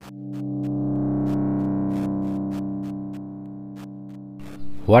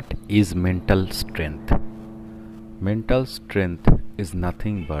What is mental strength? Mental strength is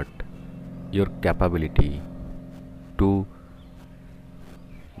nothing but your capability to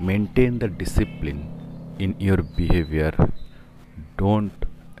maintain the discipline in your behavior. Don't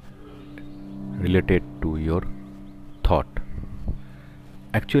relate it to your thought.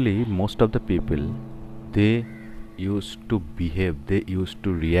 Actually, most of the people, they used to behave, they used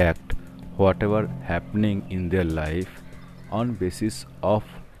to react whatever happening in their life on basis of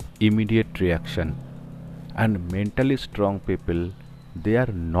immediate reaction. And mentally strong people, they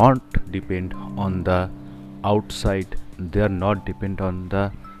are not depend on the outside, they are not depend on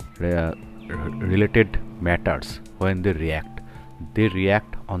the uh, related matters. When they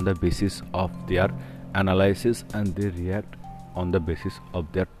react on the basis of their analysis, and they react on the basis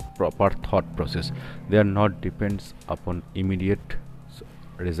of their proper thought process. They are not depends upon immediate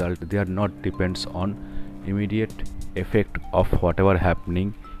result, they are not depends on immediate effect of whatever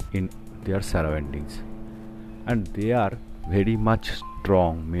happening in their surroundings, and they are very much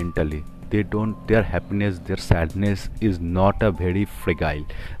strong mentally. They don't, their happiness, their sadness is not a very fragile.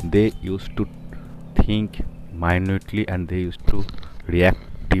 They used to think minutely, and they used to react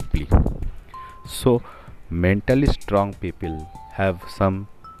deeply. So mentally strong people have some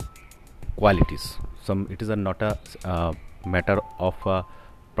qualities. Some, it is not a matter of a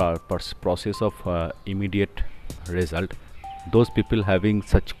process of immediate result. Those people having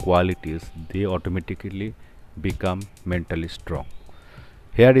such qualities, they automatically become mentally strong.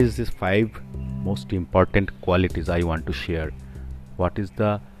 Here is this 5 most important qualities I want to share. What is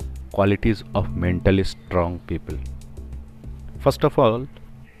the qualities of mentally strong people? First of all,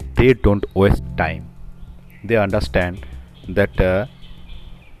 they don't waste time. They understand that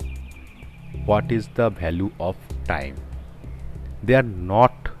what is the value of time. They are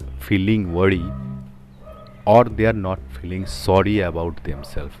not feeling worry, or they are not feeling sorry about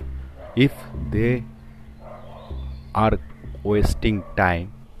themselves. If they are wasting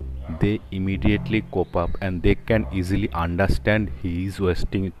time, they immediately cope up, and they can easily understand he is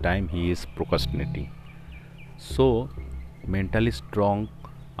wasting time, he is procrastinating. So mentally strong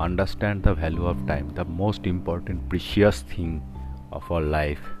understand the value of time, the most important precious thing of our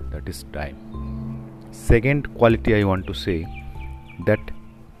life, that is time. Second quality I want to say, that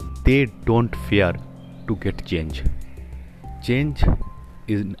they don't fear to get change. Change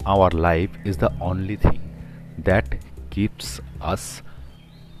in our life is the only thing that keeps us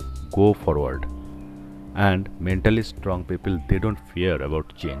go forward. And mentally strong people, they don't fear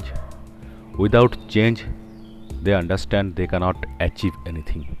about change. Without change, they understand they cannot achieve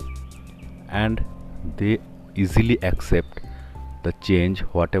anything, and they easily accept the change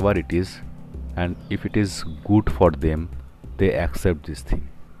whatever it is, and if it is good for them, they accept this thing.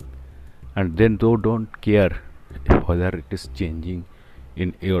 And then they don't care whether it is changing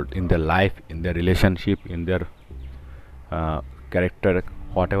in their life, in their relationship, in their character,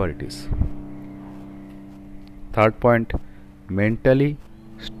 whatever it is. Third point, mentally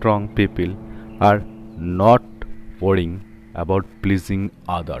strong people are not worrying about pleasing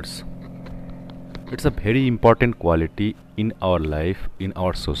others. It's a very important quality in our life, in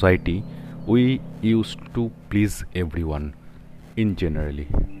our society. We used to please everyone. In generally,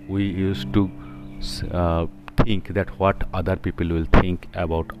 we used to think that what other people will think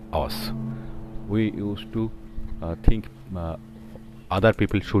about us. We used to think other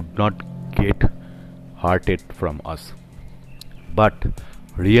people should not get hurted from us. But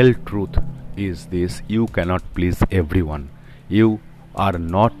real truth is this: you cannot please everyone. You are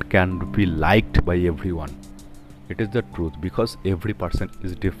not can be liked by everyone. It is the truth, because every person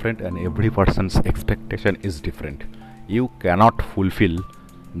is different and every person's expectation is different. You cannot fulfill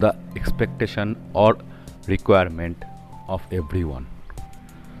the expectation or requirement of everyone.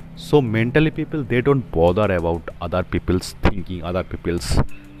 So mentally people, they don't bother about other people's thinking, other people's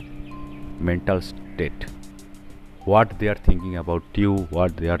mental state. What they are thinking about you,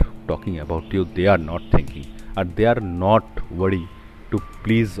 what they are talking about you, they are not thinking, and they are not worried to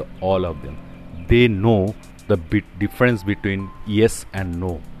please all of them. They know the difference between yes and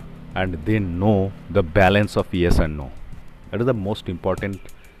no, and they know the balance of yes and no. That is the most important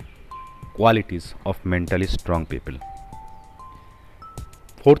qualities of mentally strong people.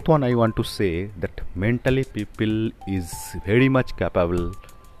 Fourth one, I want to say that mentally people is very much capable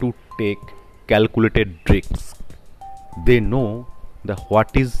to take calculated risks. They know the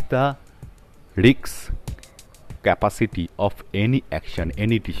what is the risk capacity of any action,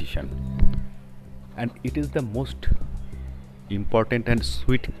 any decision, and it is the most important and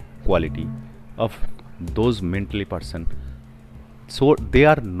sweet quality of those mentally person. So they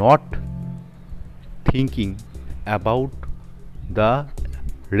are not thinking about the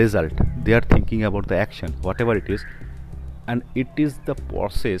result, they are thinking about the action, whatever it is. And it is the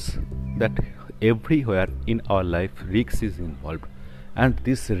process that everywhere in our life risk is involved, and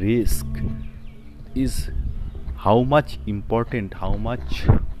this risk is how much important, how much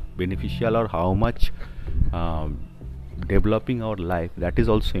beneficial, or how much developing our life, that is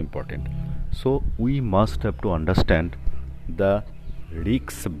also important. So we must have to understand the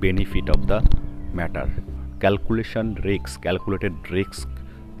risk benefit of the matter. Calculated risk,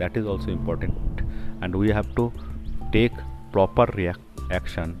 that is also important, and we have to take proper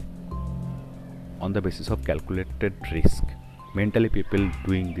action on the basis of calculated risk. Mentally people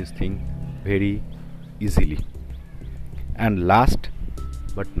doing this thing very easily. And last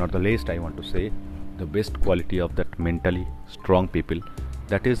but not the least, I want to say the best quality of that mentally strong people,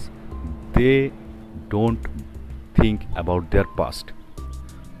 that is, they don't think about their past.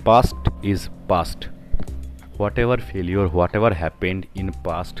 Past is past. Whatever failure, whatever happened in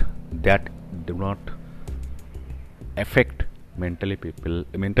past, that do not affect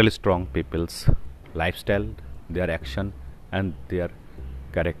mentally strong people's lifestyle, their action, and their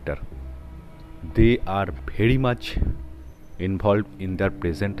character. They are very much involved in their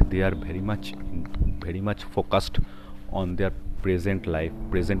present. They are very much focused on their present life,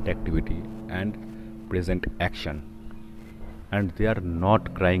 present activity, and present action, and they are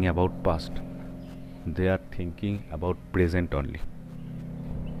not crying about past. They are thinking about present only.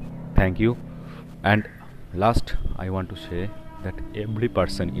 Thank you. And last, I want to say that every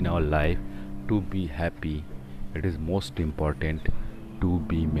person in our life, to be happy, it is most important to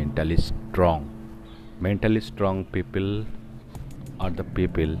be mentally strong. Mentally strong people are the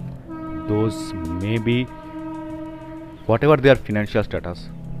people, those maybe whatever their financial status,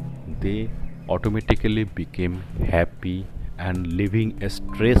 they automatically became happy and living a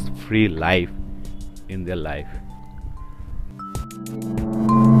stress-free life in their life.